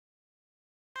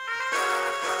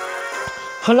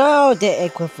Hello there,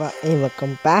 Equifa, and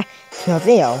welcome back to the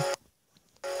video.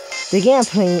 The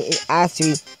gameplay is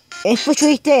actually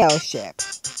Infiltrating the Airship.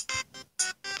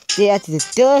 This is the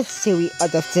third series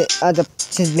of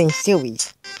the main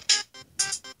series.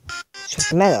 Check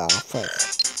the matter out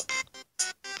first.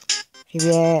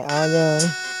 Yeah, I know.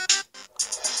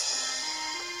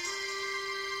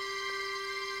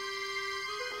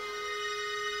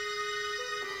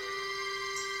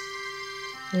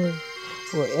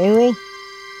 Well, anyway.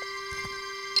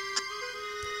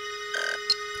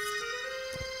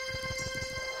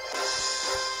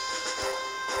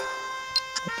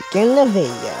 Begin the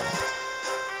video.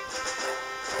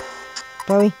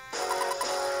 Boy,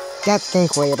 just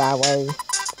think way about way.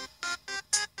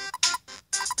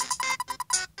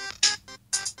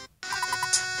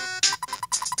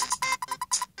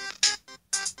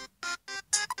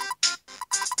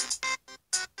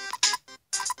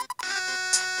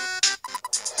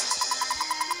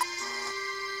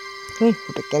 We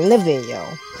begin the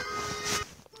video.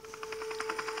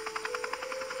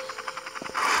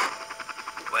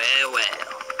 Well,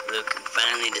 look who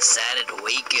finally decided to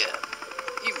wake up.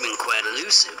 You've been quite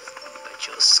elusive, but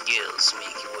your skills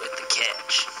make you worth the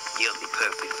catch. You'll be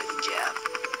perfect for the job.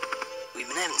 We've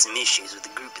been having some issues with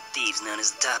a group of thieves known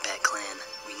as the Top Hat Clan.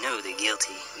 We know they're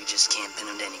guilty, we just can't pin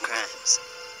them to any crimes.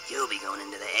 You'll be going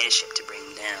into the airship to bring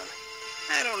them down.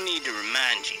 I don't need to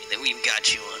remind you that we've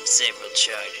got you on several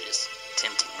charges.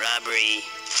 Attempting robbery,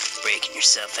 breaking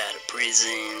yourself out of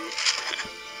prison,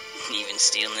 even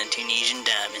stealing a Tunisian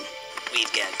diamond.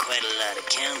 We've got quite a lot of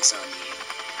counts on you.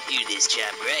 Do this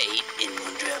job right, and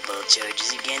we'll drop all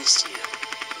charges against you.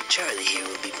 Charlie here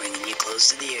will be bringing you close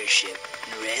to the airship.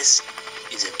 The rest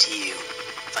is up to you.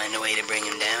 Find a way to bring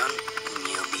him down, and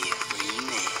you'll be a free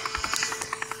man.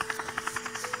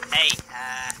 Hey,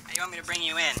 how do you want me to bring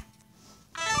you in?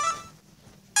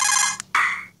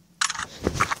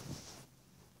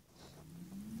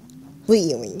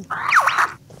 Really?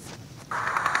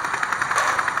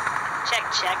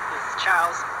 Check, this is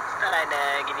Charles. Just thought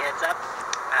I'd give you a heads up.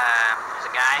 There's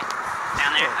a guy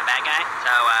down there, a bad guy.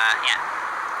 So, yeah.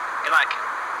 Good luck.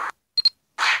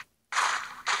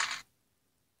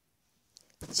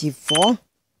 G4?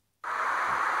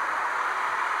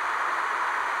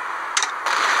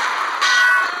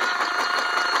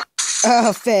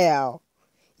 Oh, fail.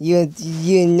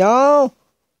 You know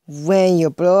when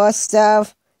you blow up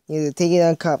stuff, you take it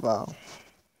on cover.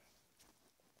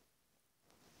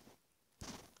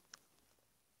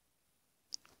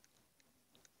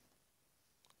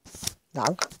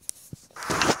 Dog.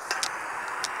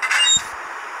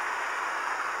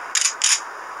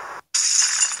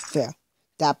 Fail.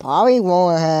 That probably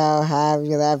won't have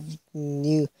you left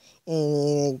you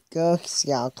in a Girl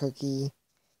Scout cookie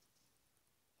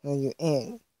when you're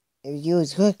in. If you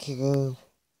was cookie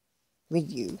with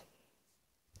you.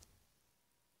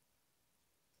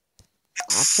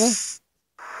 After?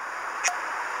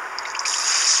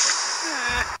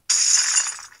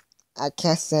 I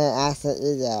can't stand after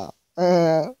either.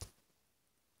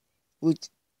 Which?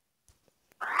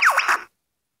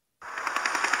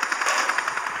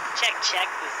 Check,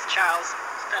 this is Charles.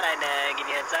 Just thought I'd give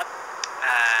you a heads up.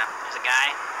 There's a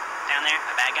guy down there,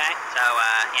 a bad guy. So,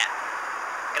 yeah.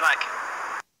 Good luck.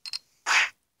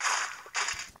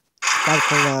 Bye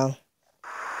for now.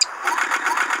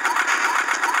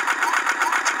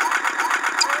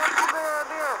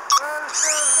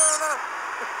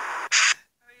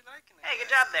 Hey, good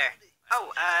job there. Oh,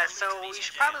 so we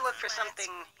should probably look for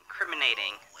something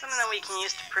incriminating. Something that we can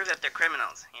use to prove that they're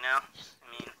criminals, you know? I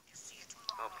mean,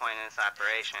 the whole point of this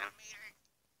operation.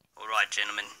 Alright,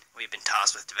 gentlemen. We've been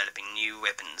tasked with developing new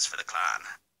weapons for the clan.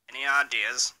 Any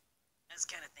ideas? I was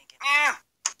kind of thinking.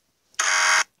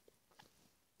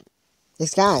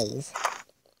 Disguise.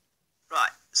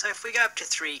 Right, so if we go up to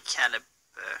 3 caliber...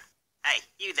 Hey,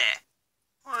 you there.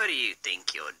 What do you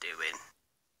think you're doing?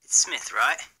 It's Smith,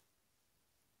 right?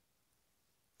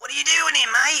 What are you doing here,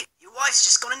 mate? Your wife's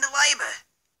just gone into labour.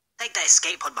 Take that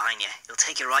escape pod behind you. It'll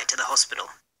take you right to the hospital.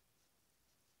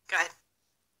 Go ahead.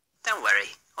 Don't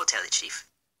worry. I'll tell the chief.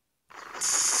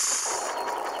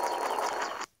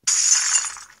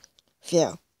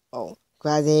 Phil. Oh,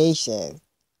 graduation.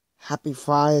 Happy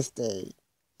Father's Day.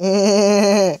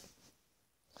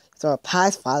 So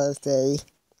past Father's Day.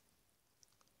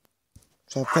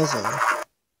 Translation.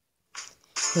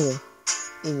 Here.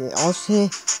 In the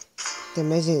alternate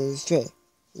dimension is straight.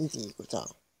 Easy equals down.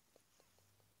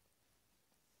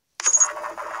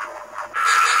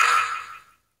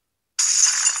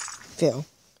 Phil,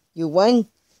 you went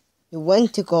to the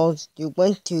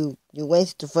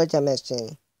first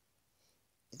dimension.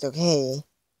 It's okay.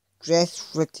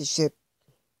 Dress with the ship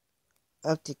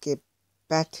up to get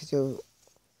back to the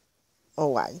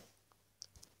alright.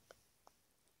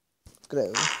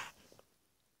 Glue.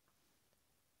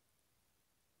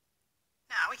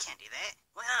 Nah, we can't do that.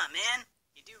 Why not, man?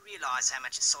 You do realize how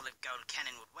much a solid gold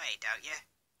cannon would weigh, don't you?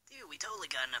 Dude, we totally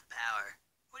got enough power.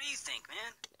 What do you think,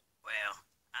 man? Well,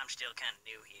 I'm still kind of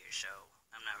new here, so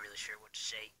I'm not really sure what to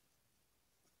say.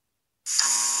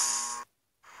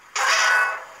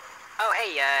 Oh,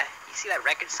 hey, you see that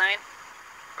record sign?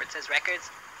 Where it says records?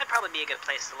 That'd probably be a good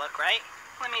place to look, right?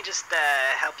 Let me just,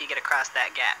 help you get across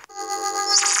that gap.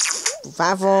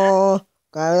 5-4,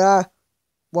 got a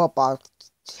robot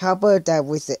helper that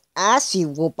was actually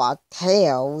robot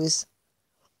Tails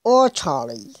or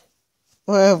Charlie.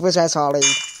 Well, was that Charlie?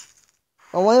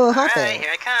 Oh, what will happen? Alright,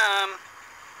 here I come.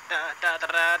 Da, da, da,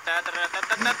 da, da, da,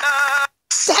 da,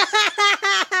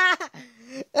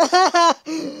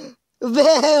 da.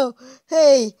 Well,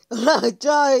 hey, look,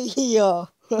 Charlie here.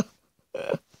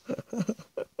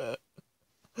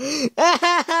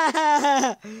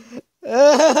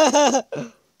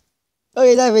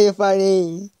 Okay, that's really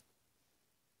funny.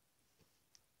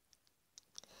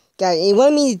 Guys, you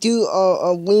want me to do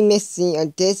a remix scene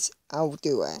of this? I'll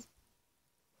do it.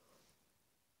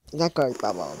 That goes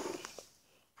bubble.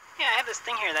 Yeah, I have this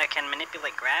thing here that can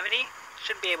manipulate gravity.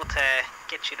 Should be able to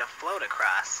get you to float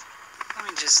across. Let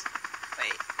me just...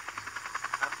 wait.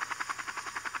 Up,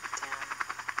 down...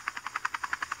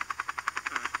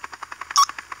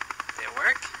 Did it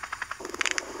work?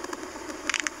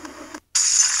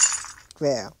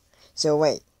 Well, so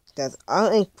wait, does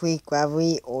it increase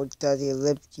gravity or does it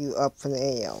lift you up from the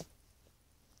air?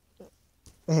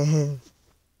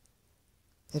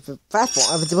 If it's a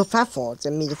platform, if it's a platform,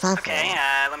 then mean the platform. Okay,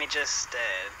 let me just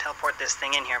teleport this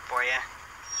thing in here for you.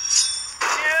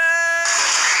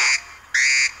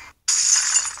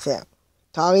 So,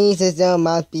 Tommy's system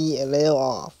must be a little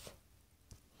off.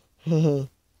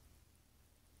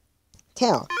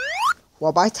 Tail. What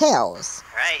about Tails?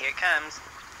 Alright, here it comes.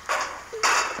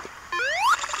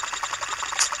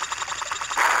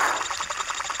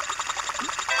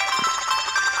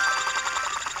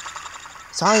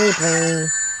 Sorry, plane.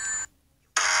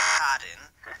 Pardon.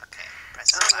 Okay,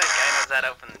 press the button. That guy knows how to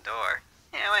open the door.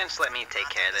 Yeah, why don't you just let me take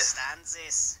care of this?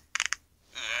 This.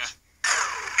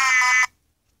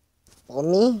 For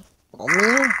me? For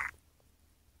me?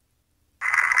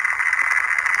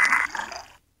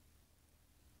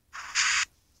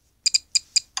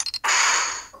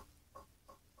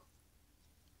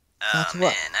 Oh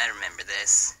man, I remember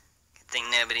this. Good thing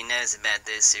nobody knows about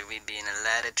this or we'd be in a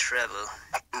lot of trouble.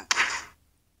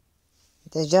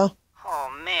 Did you? Oh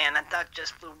man, that duck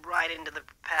just flew right into the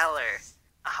propeller.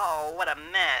 Oh, what a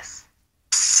mess.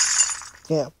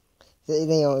 Yeah. So it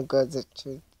ain't gonna go it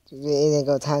ain't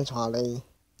gonna time Charlie.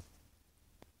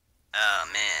 Oh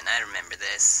man, I remember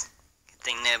this. Good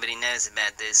thing nobody knows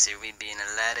about this or we'd be in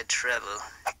a lot of trouble.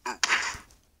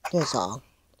 That's all.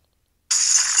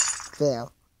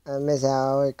 Well, I miss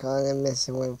how I call it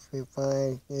missing when we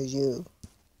find you.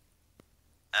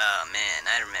 Oh man,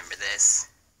 I remember this.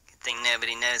 Good thing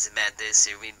nobody knows about this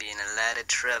or we'd be in a lot of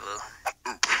trouble.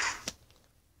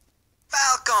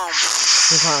 Falcon!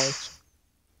 Sometimes.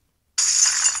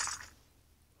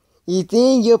 You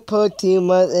think you put too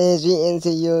much energy into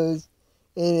yours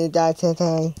in that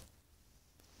time?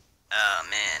 Oh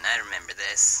man, I remember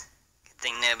this. Good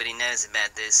thing nobody knows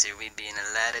about this or we'd be in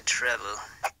a lot of trouble.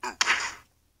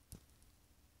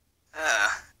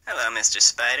 Oh, hello, Mr.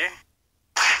 Spider.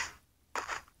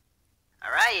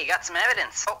 Alright, you got some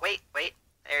evidence. Oh, wait.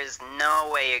 There's no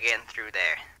way you're getting through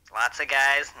there. There's lots of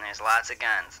guys and there's lots of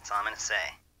guns. That's all I'm gonna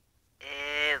say.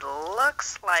 It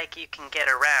looks like you can get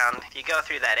around if you go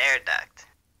through that air duct.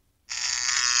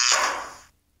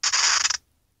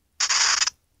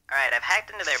 Alright, I've hacked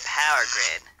into their power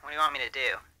grid. What do you want me to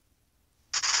do?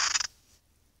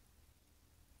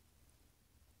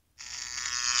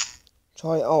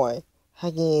 Sorry, alright.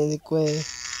 Hacking in the grid.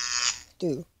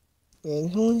 Dude. Man,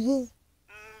 who is it?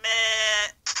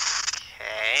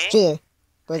 Okay. Jim.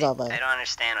 Goes I off, don't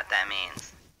understand what that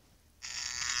means.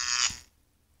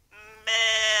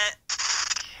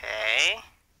 Okay.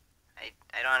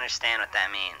 I don't understand what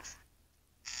that means.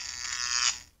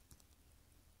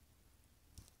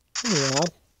 Yeah.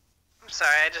 I'm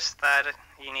sorry, I just thought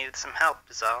you needed some help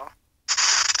is all.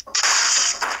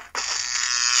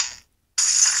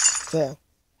 So,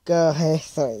 go ahead,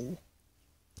 sorry.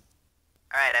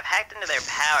 Alright, I've hacked into their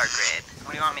power grid.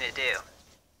 What do you want me to do?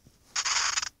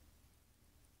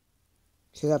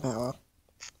 See that power.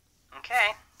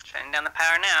 Okay, shutting down the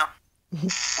power now.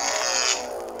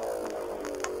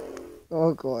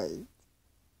 Oh, God.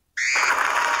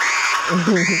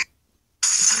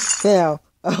 Phil,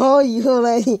 oh, you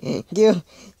already give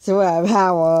to our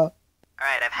power.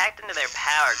 Alright, I've hacked into their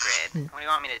power grid. What do you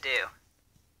want me to do?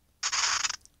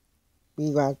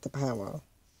 Reroute the power.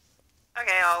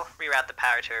 Okay, I'll reroute the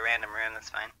power to a random room,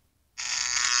 that's fine.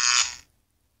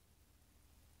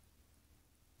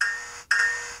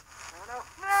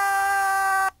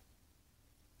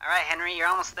 Alright, Henry, you're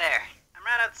almost there. I'm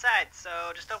right outside,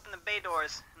 so just open the bay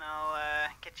doors, and I'll,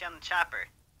 get you on the chopper.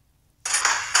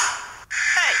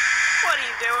 Hey! What are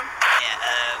you doing? Yeah,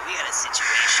 we got a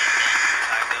situation down in the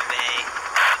cargo bay.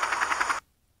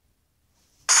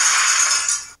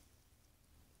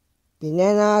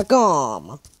 Banana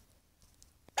gum.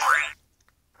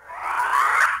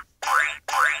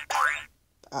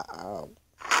 Uh-oh.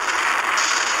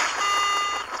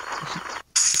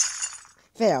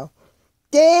 Phil.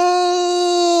 Damn!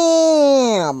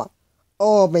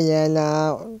 Oh,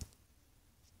 banana.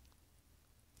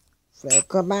 Phil,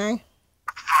 goodbye.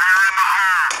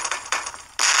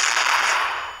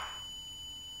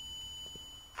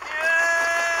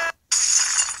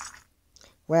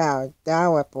 Wow, that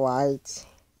was bright.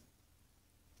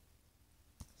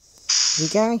 You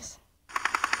guys?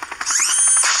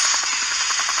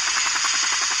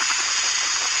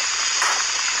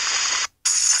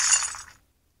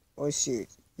 Oh shoot,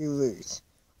 you lose.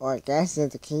 Or I guess in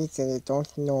the case that they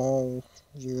don't know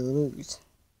you lose.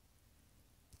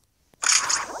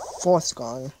 Force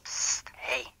gone.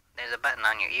 Hey, there's a button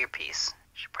on your earpiece.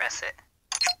 You should press it.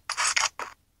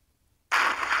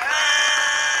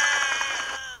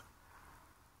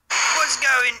 What's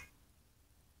going?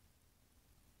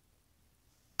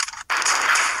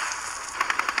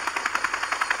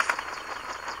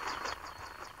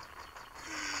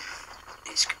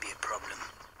 This could be a problem.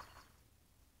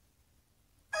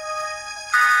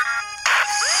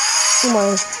 Come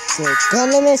on, they're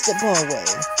gonna miss the ball away.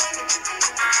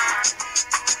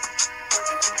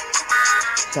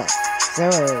 So,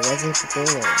 Sarah wasn't the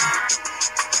game.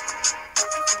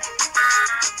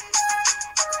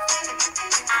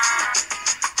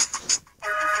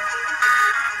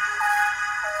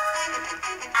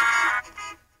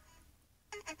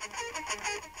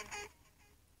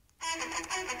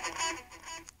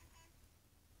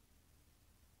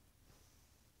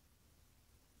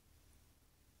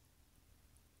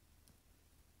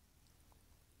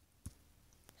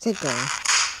 Stickman.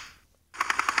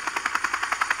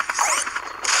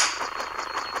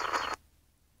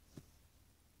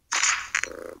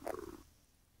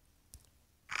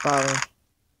 Follow.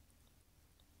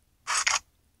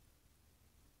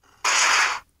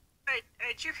 Hey,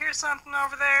 did you hear something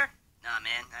over there? Nah,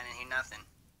 man, I didn't hear nothing.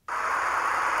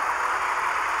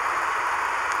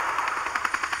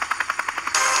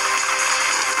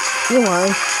 You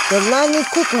won the lightning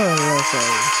quicker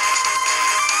lesson.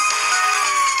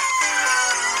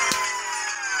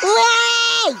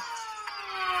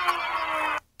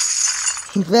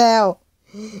 Well,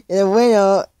 the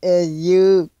winner is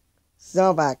you,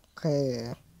 Sobak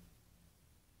Clear.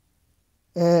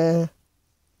 You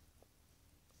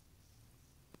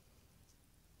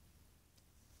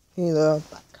love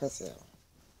back herself.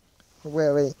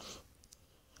 Really.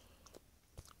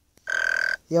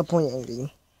 Your point,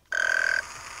 Andy.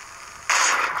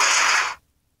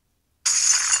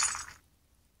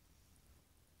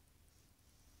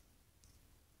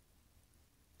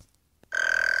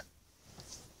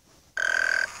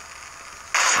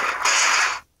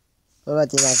 What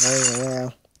did I say?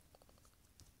 Well,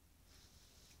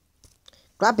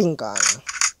 grabbing gun.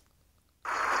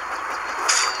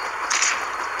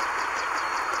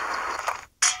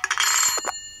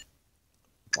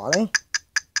 Falling.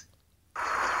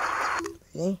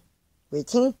 Waiting.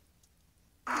 Waiting.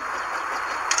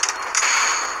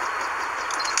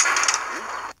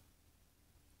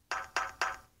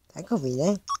 That could be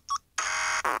there.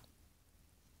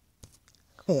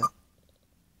 Clear.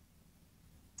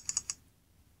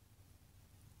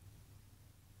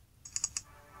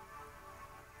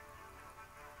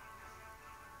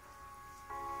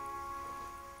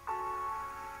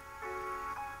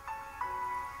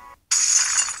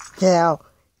 Now,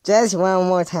 just one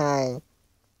more time.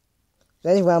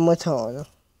 Just one more time.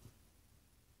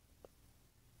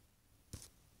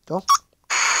 Go.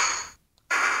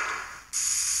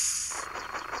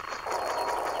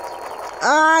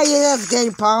 Ah, you left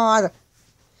the part.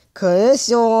 Could've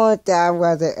sworn that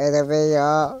was the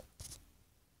elevator.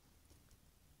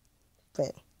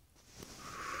 But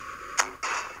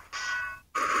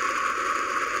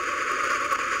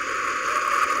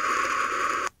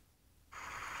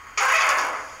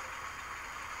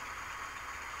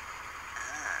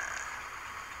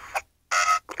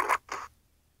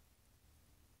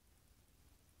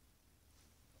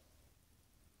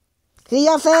To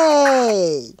your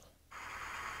face!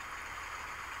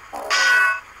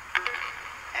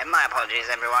 My apologies,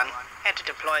 everyone. Had to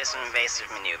deploy some invasive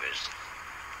maneuvers.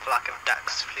 A flock of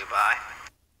ducks flew by.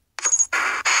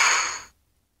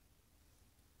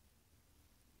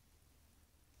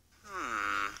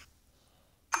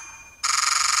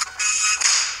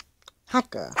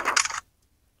 Hacker.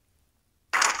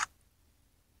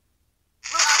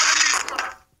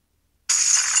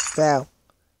 So,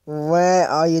 what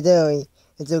are you doing?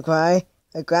 It's a cry.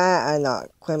 A guy I'm not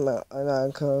criminal or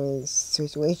not current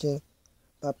situation,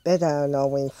 but better I'm not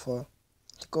waiting for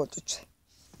to go to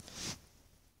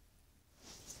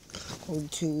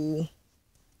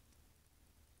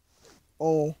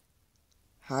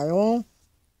Ohio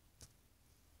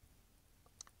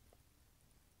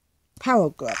Power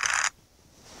Group.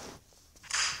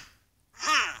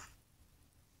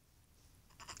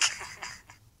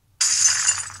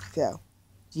 So,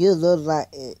 you look like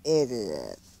an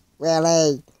idiot.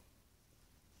 Really?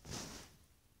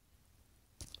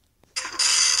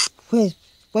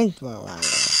 When's my line?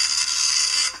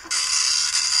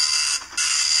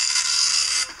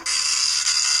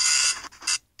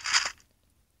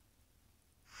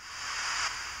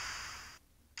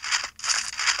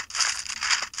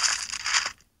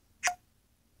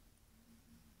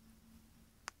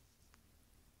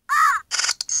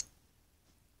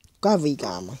 Gravity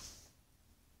gamma.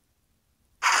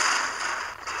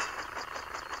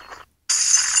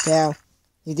 So,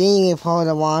 you didn't even pull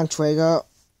the wrong trigger,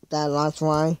 that launch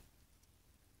line.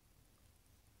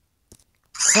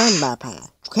 Come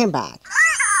back.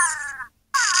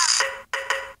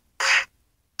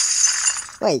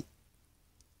 Wait.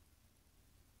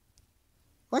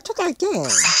 What took that again?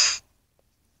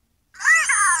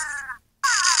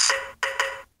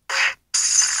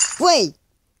 Wait.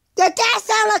 That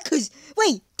sound like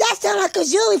that sound like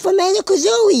Kazooie from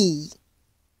Banjo-Kazooie.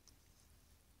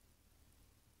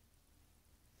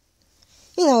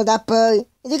 You know that bird.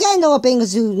 You gotta know what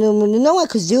Banjo-Kazooie. You know what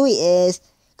Kazooie is.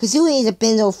 Kazooie is a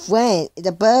Benzo friend. It's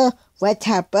a bird, red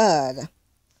type bird,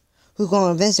 who's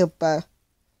going invincible.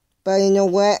 But you know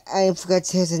what? I forgot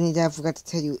to tell you that. I forgot to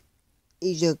tell you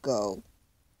ages ago.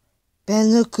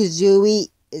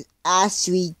 Banjo-Kazooie is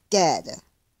actually dead.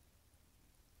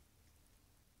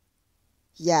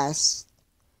 Yes.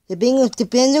 The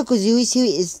Banjo-Kazooie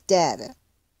series is dead.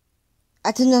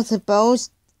 I don't know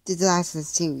suppose this is the last of the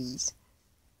series.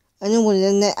 I don't know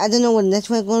what the next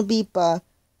one's gonna be, but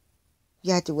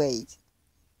you have to wait.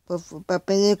 But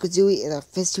Banjo-Kazooie is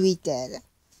officially dead.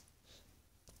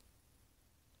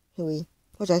 Where's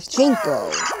that string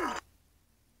go?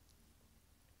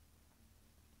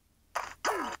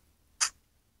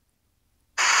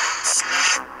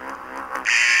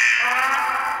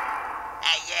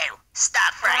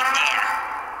 Stop right there.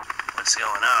 What's going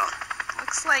on?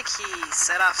 Looks like he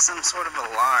set off some sort of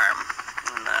alarm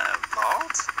in the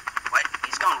vault. What?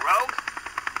 He's going rogue?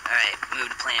 Alright, move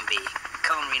to plan B.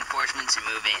 Call in reinforcements and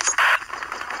move in.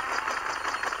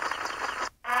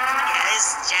 Yeah,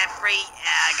 this is Jeffrey.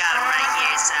 I got him right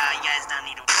here, so you guys don't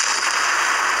need to...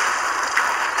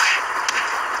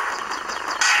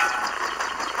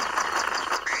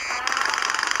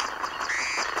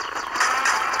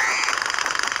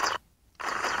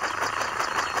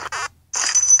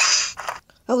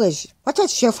 What's that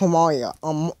shit from Mario?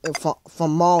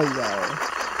 From Mario.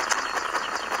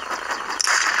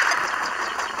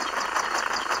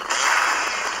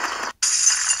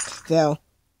 So,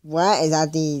 what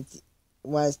exactly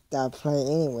was the play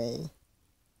anyway?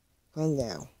 Right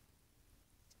now,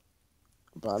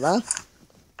 brother.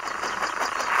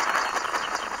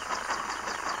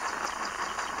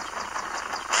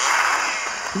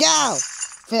 Go,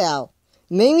 Phil.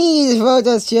 Maybe you just wrote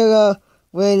the sugar.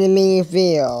 Where the me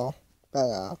feel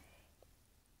better.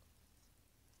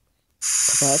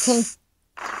 Protecting.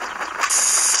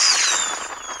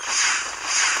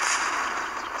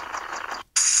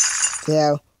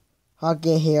 So, I'll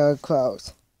get here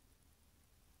close.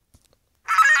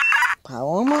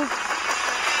 Power armor?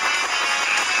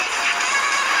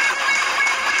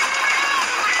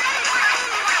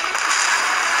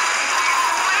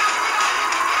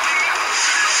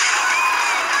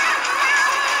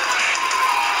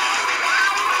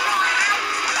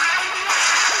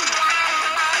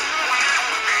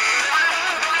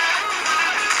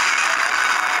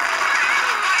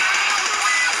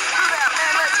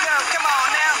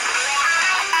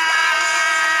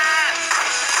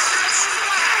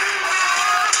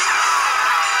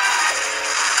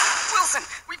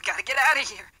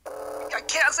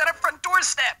 Chaos at our front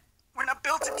doorstep. We're not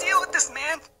built to deal with this,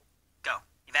 man. Go.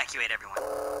 Evacuate everyone.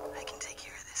 I can take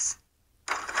care of this.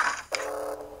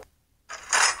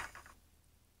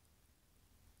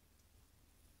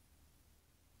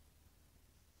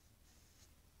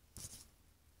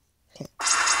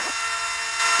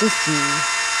 to see.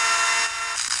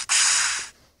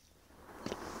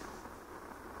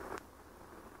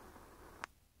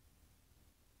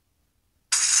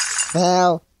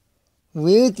 Well,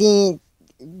 we'll take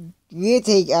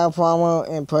our promo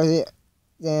and put it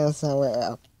down somewhere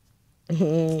else.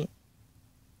 Okay.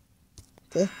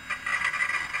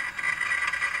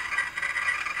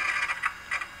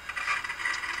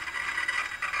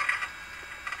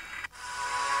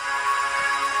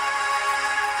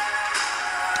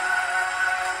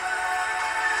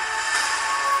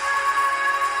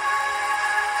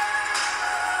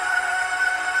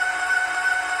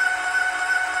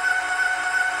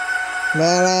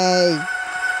 Really?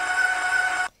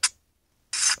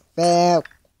 Well,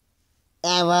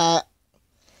 ever.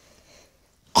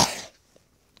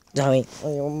 Sorry,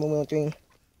 one more drink.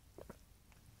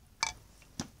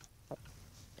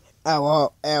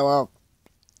 Arrow.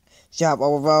 Shop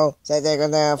overall. Say they're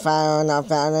gonna fire, not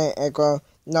firing, echo,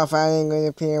 not firing, going to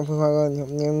appear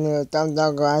for dumb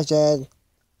dog I said.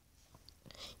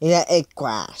 Yeah, it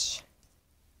crash.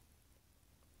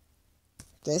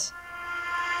 This?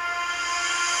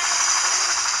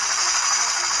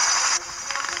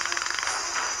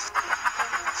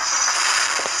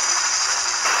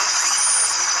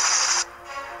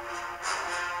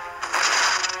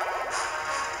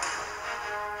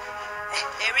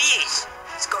 There he is.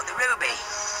 He's got the ruby.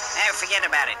 Now forget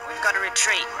about it. We've got to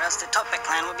retreat, or else the Topic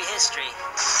clan will be history.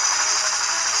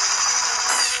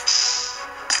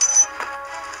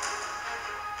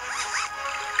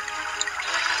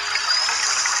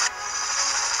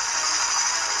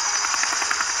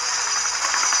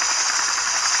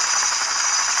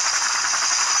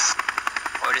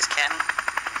 Orders, Captain?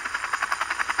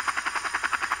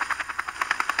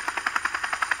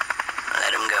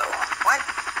 Let him go. What?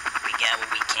 We got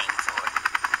what we came for.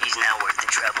 He's not worth the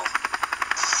trouble.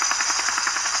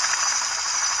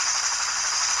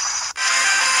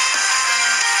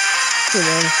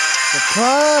 The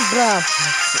problem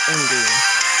is ending.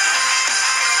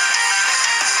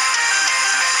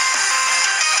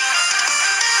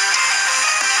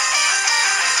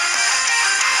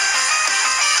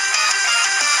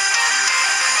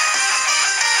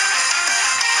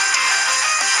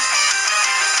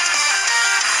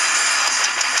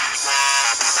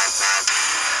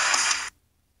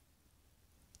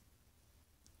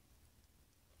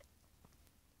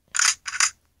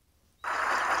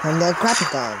 And the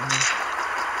critical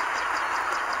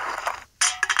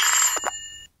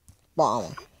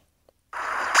bomb.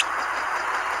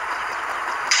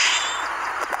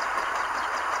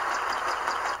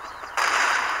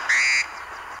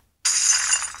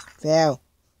 Well,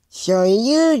 so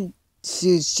you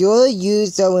should sure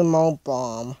use the remote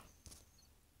bomb.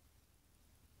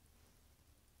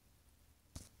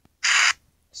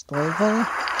 Story bomb?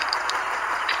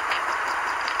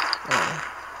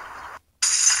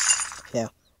 Yeah,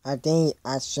 I think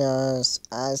I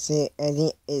see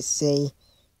any it say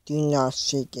do not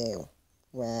shake it.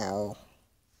 Well,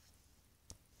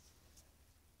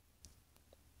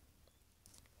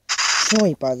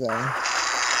 sorry about that.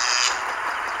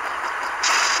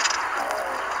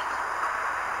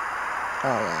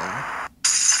 Alright.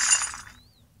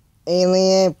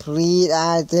 Alien, please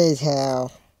add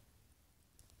detail.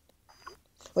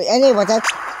 Wait, anyway, what's that?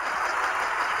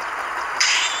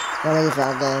 What are you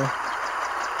found?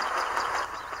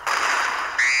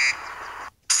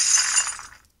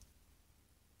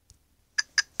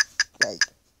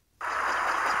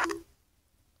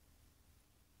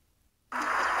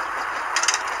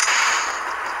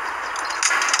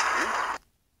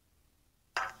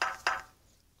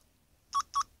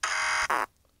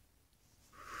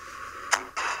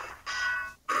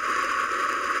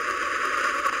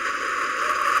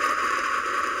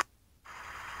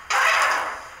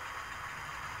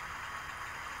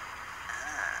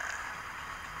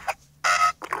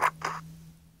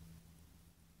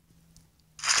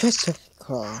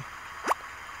 Christopher.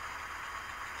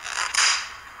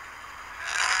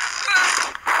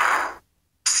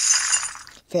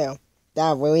 Phil,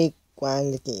 that really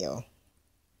grand deal.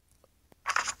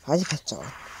 How's your pencil?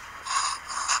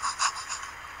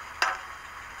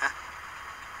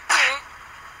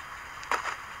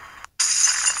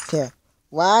 Phil,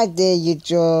 why did you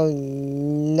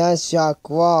join Nutshot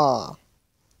War?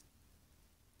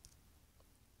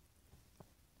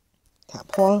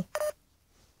 Tap one.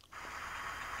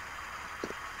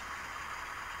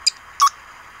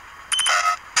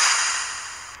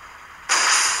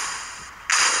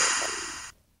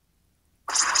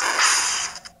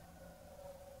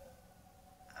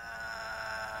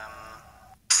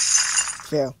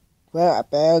 Phil, well, I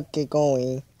better get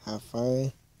going. Have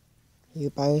fun. You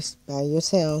by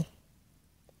yourself.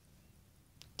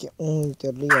 Get on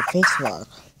the real Facebook.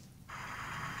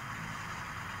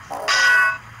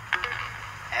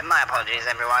 My apologies,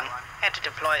 everyone. Had to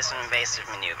deploy some invasive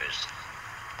maneuvers.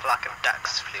 A flock of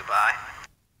ducks flew by.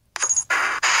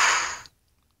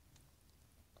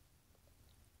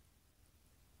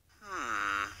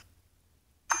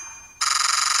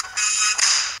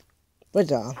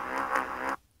 What's up?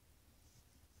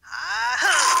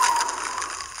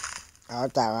 Oh,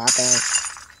 that happened.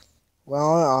 We're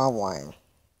on one.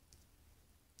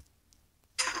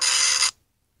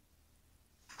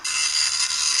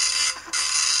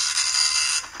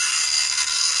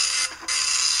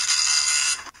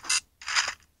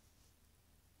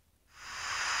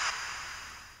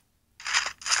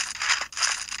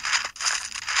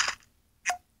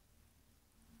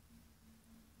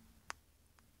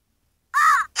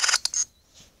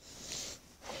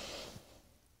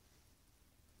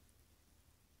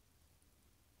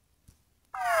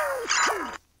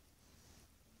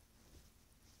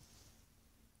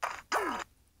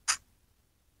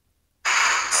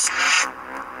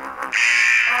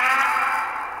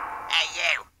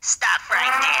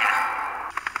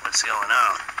 What's going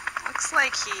on? Looks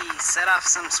like he set off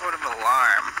some sort of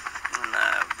alarm in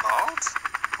the vault.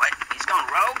 What? He's going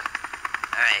rogue?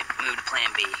 Alright, move to plan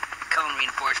B. Call in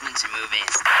reinforcements and move in.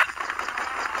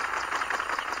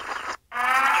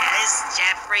 Yeah, this is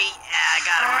Jeffrey. I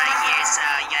got him right here, so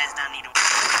you guys don't need to...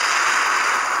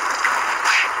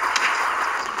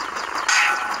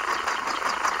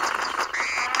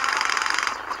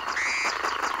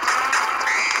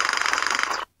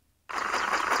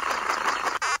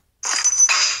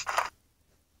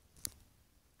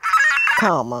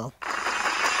 Come on.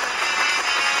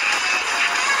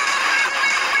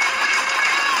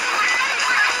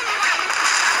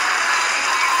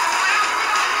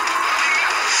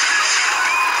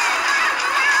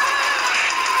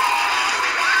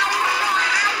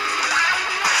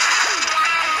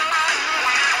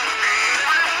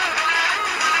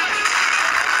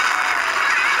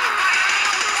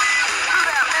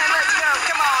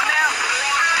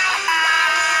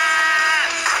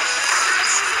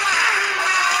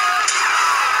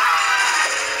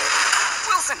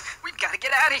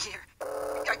 Out of here.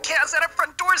 We got chaos at our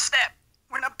front doorstep.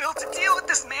 We're not built to deal with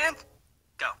this, man.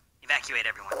 Go. Evacuate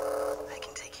everyone. I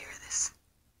can take care of this.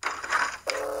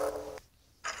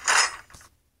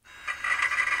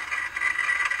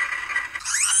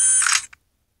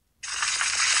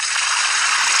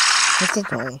 What's it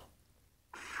going?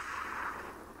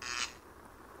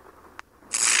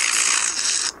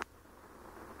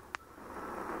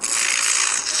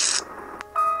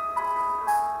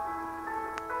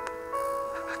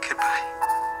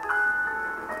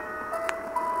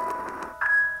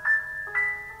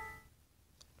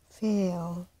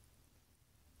 Fail.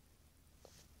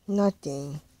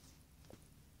 Nothing.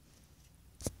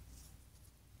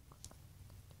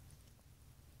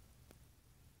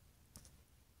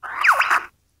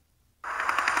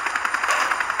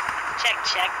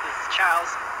 Check. This is Charles.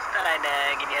 Thought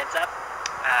I'd give you a heads up.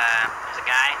 There's a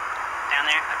guy down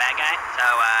there, a bad guy. So,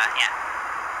 yeah.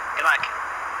 Good luck.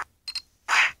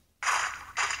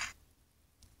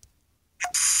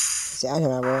 See, I know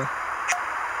my boy.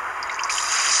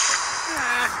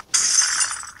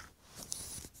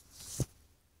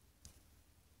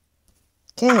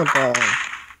 Cannonball.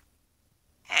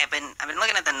 Hey, I've been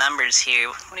looking at the numbers here.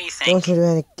 What do you think? Don't you do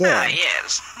it again? Ah,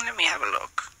 yes. Let me have a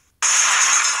look.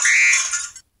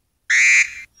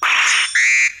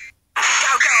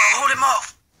 Go, hold him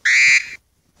off.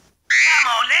 Come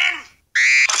on, then.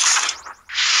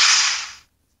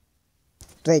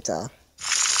 Later.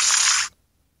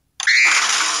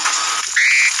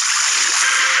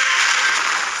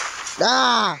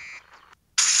 Ah!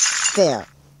 Fair.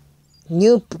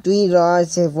 New 3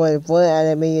 dollars for 4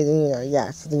 animated.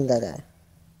 Yeah, something like that.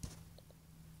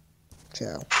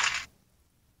 Chill.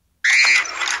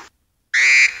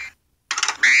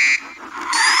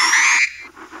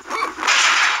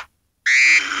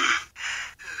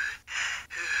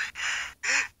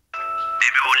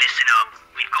 Everyone listen up.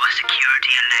 We've got a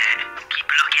security alert. Keep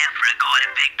a lookout for a guy in a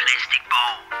big plastic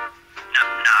ball. No,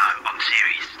 I'm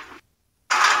serious.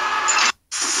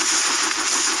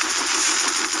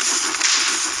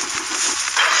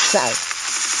 So.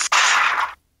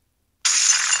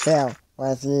 Fail.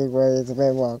 Let's see where it's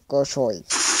been more good choice.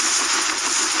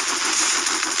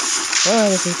 Well,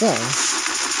 this is done.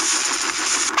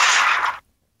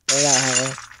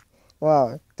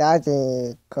 Well, that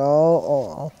didn't go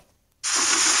all.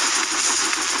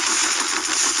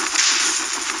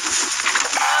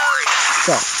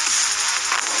 So.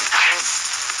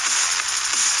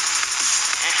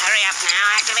 up now.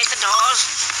 Activate the doors.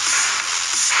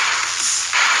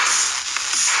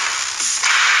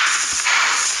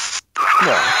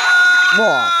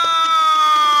 What?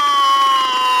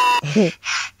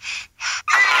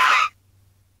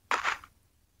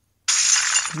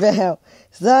 Well,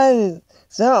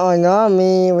 some annoy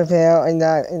me with her in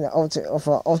the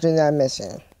alternate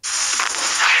mission.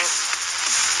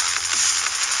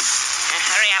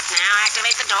 Hurry up now.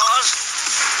 Activate the doors.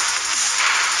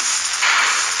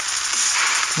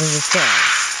 This is sad.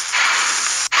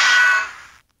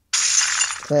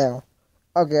 Well,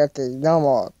 okay, no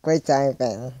more. Great time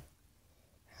then.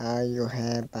 How you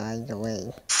have, by the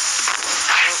way.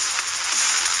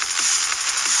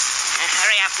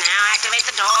 Hurry up now. Activate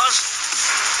the doors.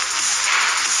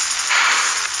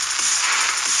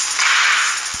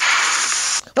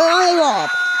 Hurry up!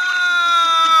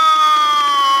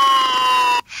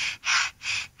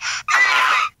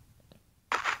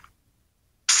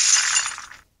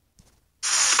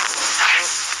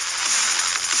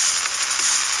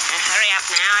 Hurry up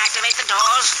now. Activate the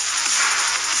doors.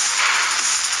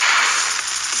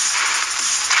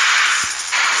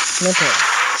 Nipple.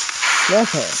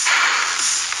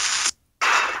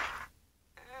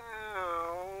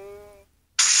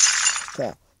 So,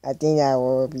 I think that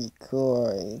will be cool.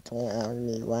 It turned out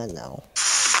really well now.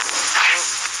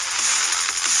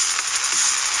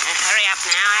 Hurry up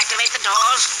now. Activate the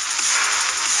doors.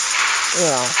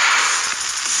 Yeah.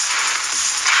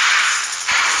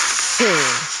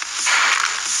 Whoa.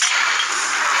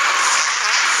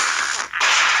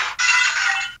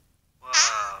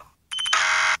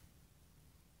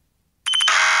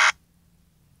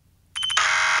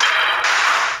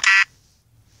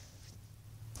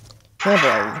 Oh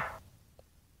boy.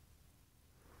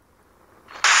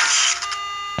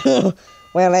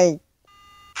 Well, like,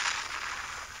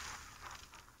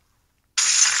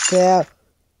 yeah,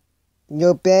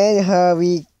 you better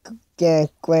hurry get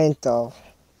Gwento.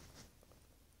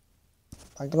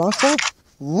 Rocket launcher?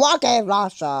 Rocket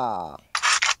launcher! No,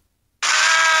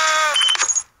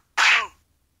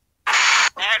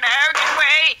 get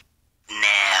away!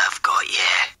 Now I've got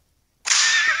you.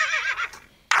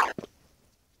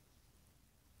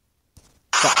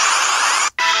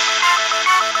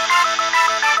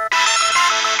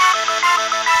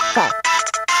 Fire.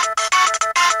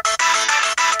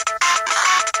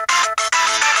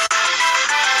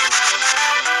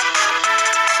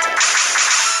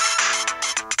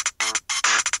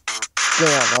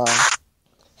 Yeah, boy.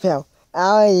 Phil, I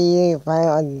already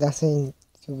find nothing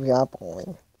to be up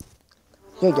on.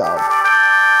 Good job.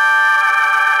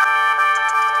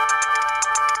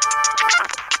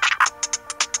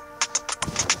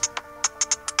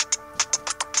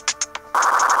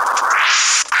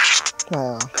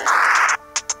 Wow.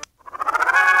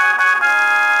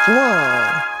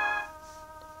 Wow.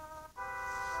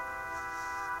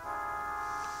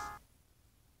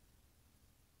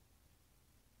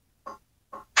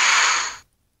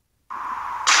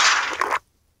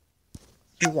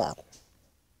 Good job.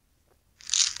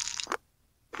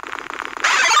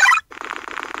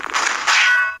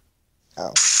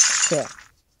 Oh, yeah.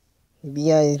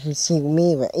 Maybe I can see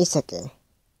me for a second.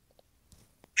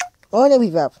 Oh, there we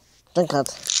go. Don't cut.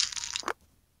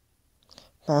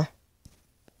 Huh?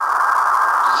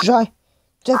 Try.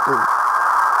 Jeffrey.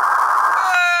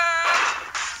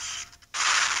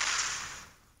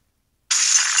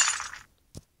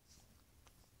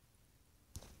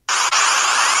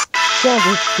 Can't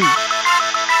be feet.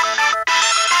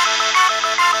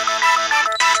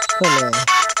 Come on.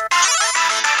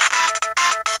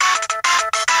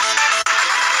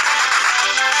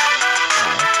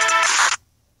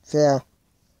 Yeah.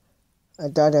 I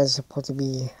thought that was supposed to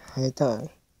be how you done.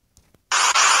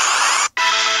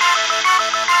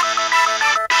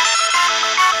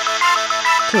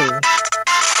 Two.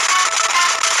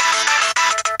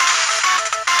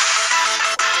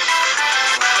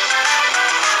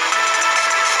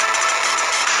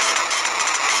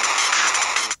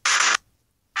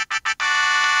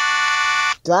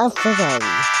 Drive for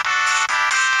Ferrari.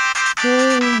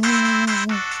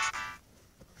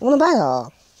 What about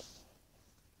it?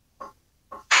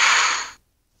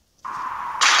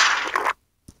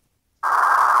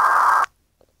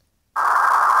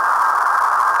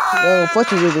 Well,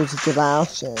 unfortunately, this is the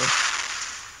option.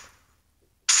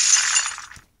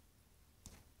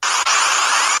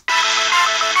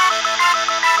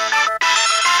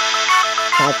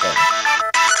 Nothing.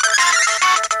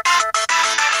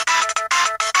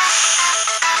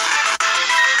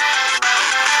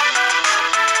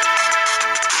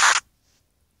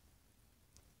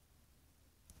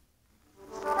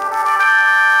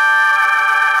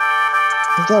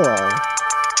 Go on.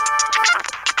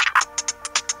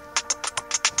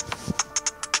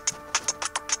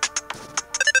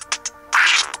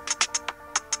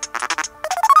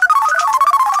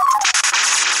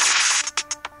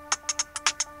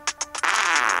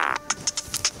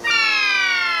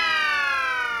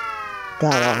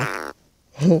 Got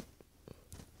on.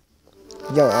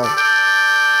 Go on.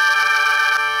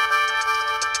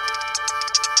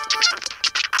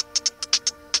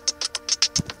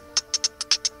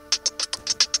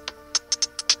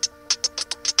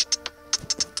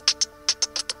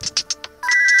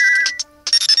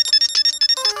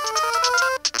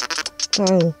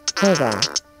 Hold on.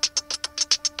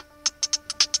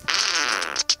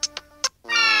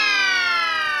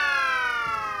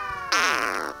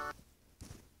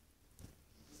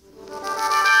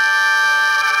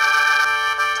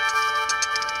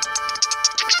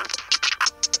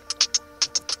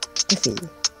 Let's see.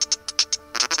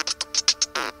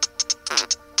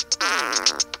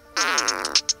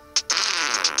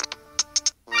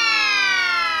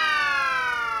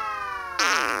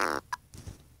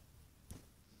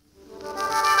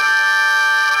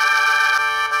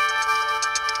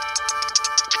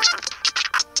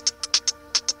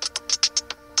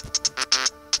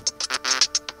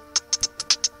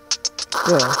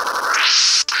 Good.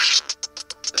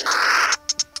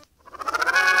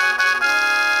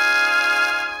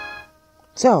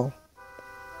 So,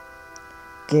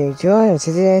 get your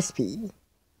to the SP.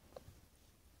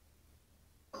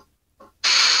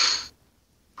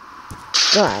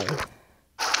 Right.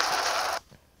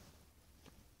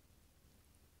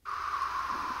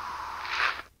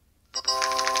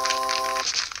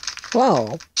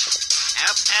 Whoa.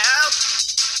 Help, help!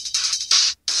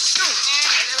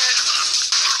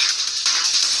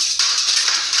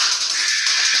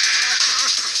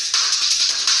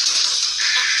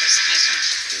 Listen,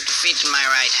 you've defeated my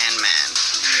right-hand man.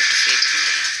 You've defeated me.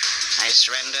 I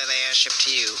surrender the airship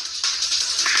to you.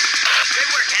 Good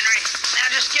work, Henry.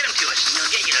 Now just get him to us, and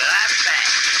you'll get your life back.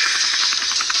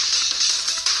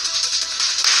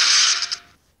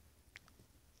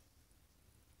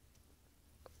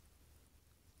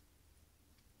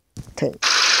 Okay.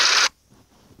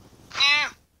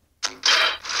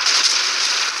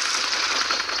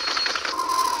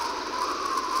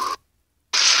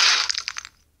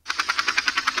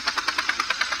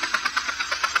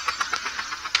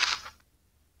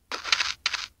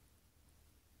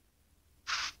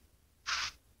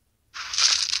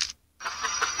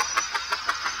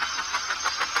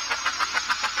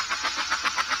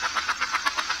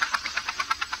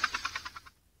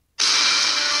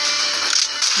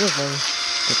 This one,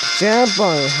 the Giant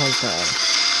Bounty Hunter.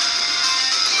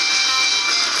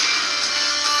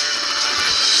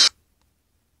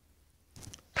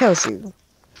 Parachute.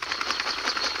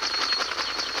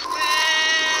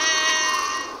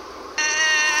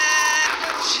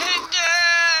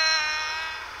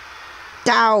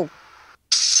 Dow.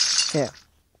 There.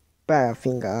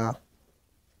 Butterfinger.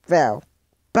 Well,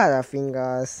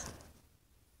 Butterfingers.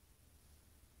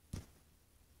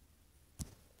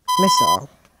 Missile.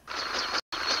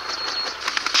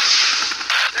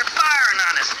 They're firing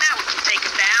on us. Now we can take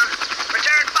them down.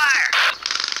 Return fire.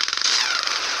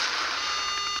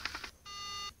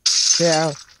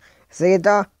 Yeah.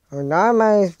 Sida, not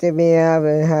much to be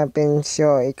have been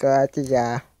sure it got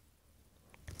the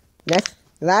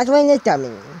last one is dummy.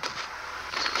 You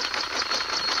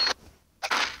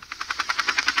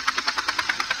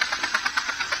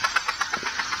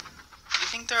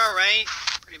think they're alright?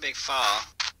 Pretty big fall.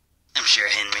 I'm sure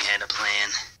Henry had a plan.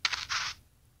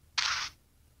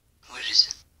 What is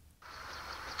it?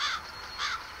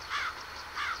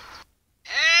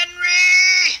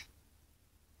 Henry!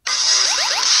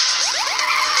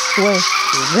 Well,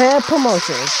 their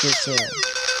promotion is concerned.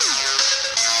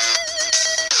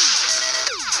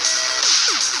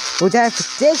 Without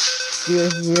this, you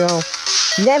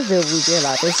never will be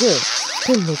allowed to see.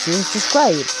 Please make sure to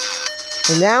subscribe.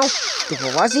 And now, thank you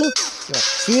for watching.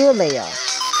 See you later.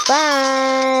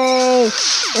 Bye!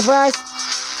 If I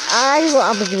will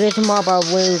upload it tomorrow, but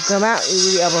when it come out, it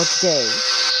will be uploaded today.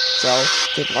 So,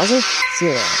 thank you for watching. See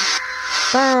you later.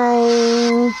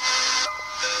 Bye!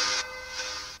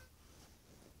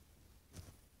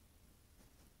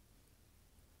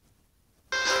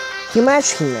 Too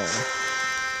much humor.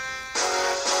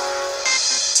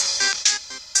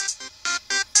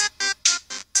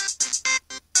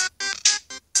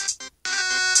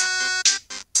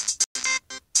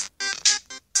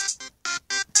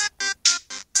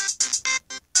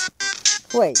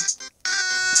 Wait.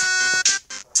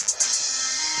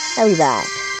 I'll be back.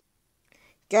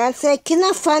 Guys, I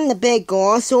cannot find the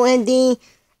Biggoron, so ending,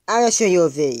 I'll show you a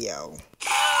video.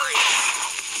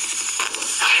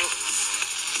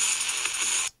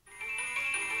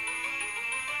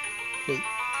 Wait,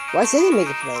 what's this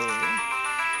music playing?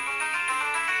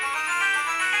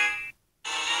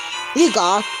 You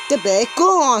got the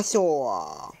Biggoron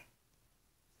sword.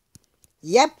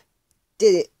 Yep,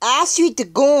 did it ask you to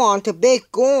go on to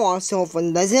Biggoron sword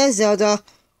from Legend of Zelda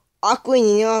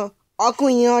Ocarina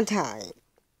of Time.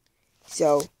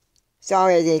 So,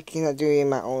 sorry I cannot do it in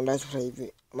my own Let's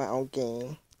Play, my own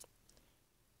game.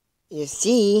 You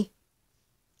see,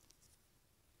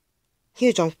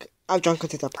 I'll jump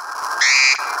into the.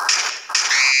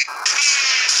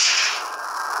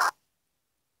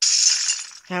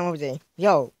 How was it?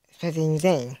 Yo, it's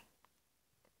insane.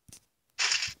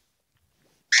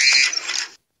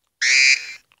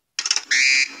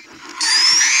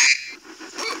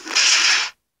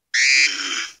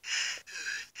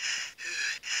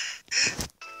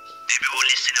 Everyone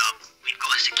listen up. We've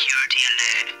got a security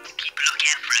alert. Keep a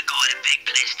lookout for a guy with a big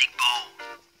plastic ball.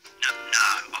 No,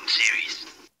 I'm serious.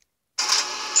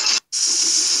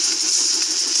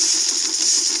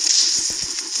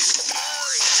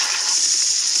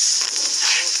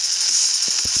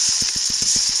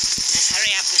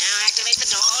 Hurry up now, activate the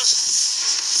doors.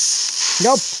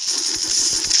 Nope.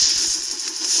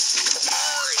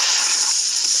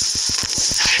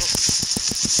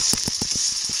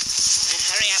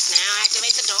 Hurry up now,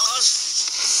 activate the doors.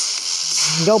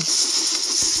 Nope.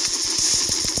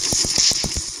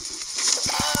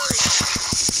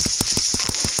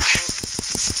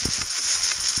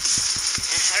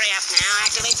 Hurry up now,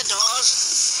 activate the doors.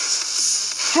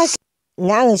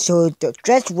 Now let's show the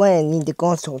dress when in the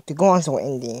console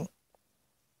ending.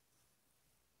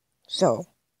 So,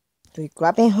 we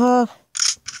grabbing her.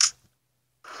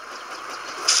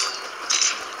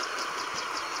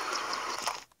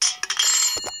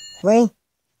 Wait.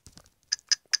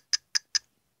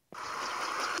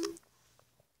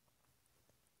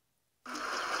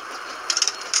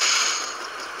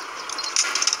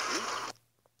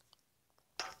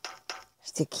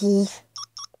 It's the key.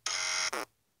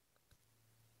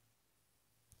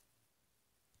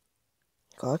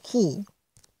 Got a key.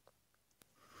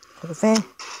 Got a fan.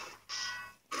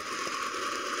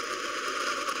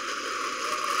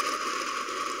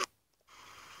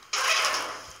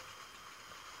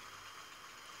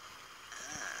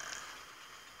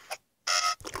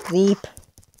 Sleep.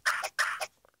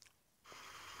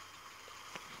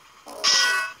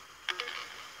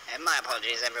 My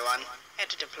apologies, everyone. Had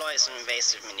to deploy some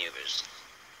invasive maneuvers.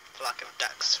 A flock of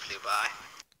ducks flew by.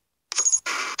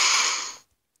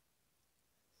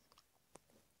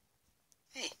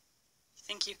 Hey, you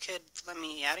think you could let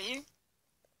me out of here?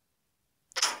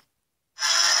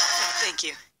 Oh, thank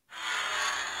you.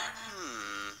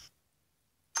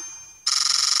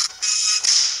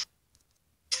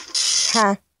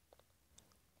 Ha.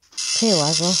 Okay,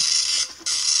 Wazzle.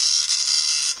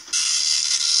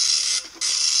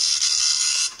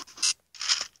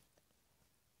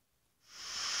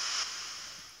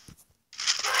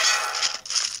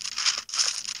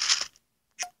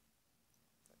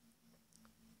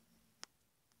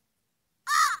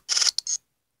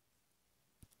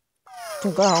 To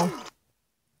go.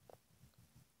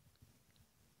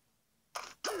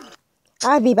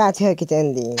 I'll be back to get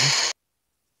ending.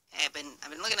 Hey, I've been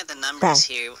looking at the numbers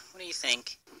here. What do you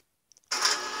think?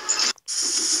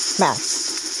 Back.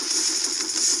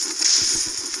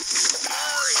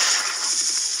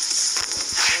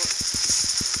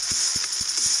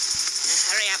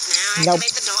 Hurry up now, Nope.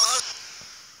 activate the doors.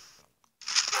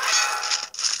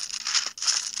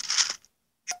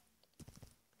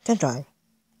 Don't try.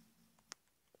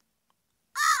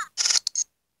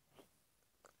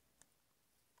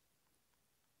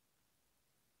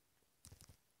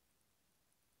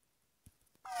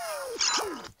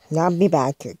 Now I'll be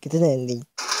back to get an ending.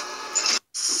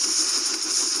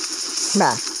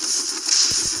 Back.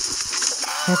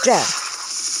 That's it.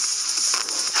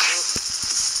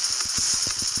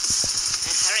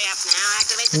 Hurry up now,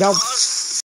 activate the Nope.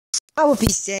 doors. I will be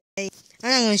safe. I'm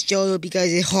not gonna show you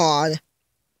because it's hard.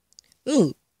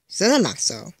 Ooh, Cinemax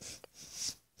so.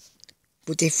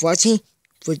 Thank you for watching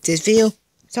for this video.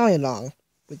 Sorry long.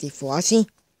 Thank you for watching.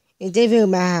 And this video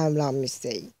might have a long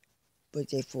mistake.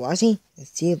 Thank you for watching and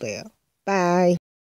see you later. Bye.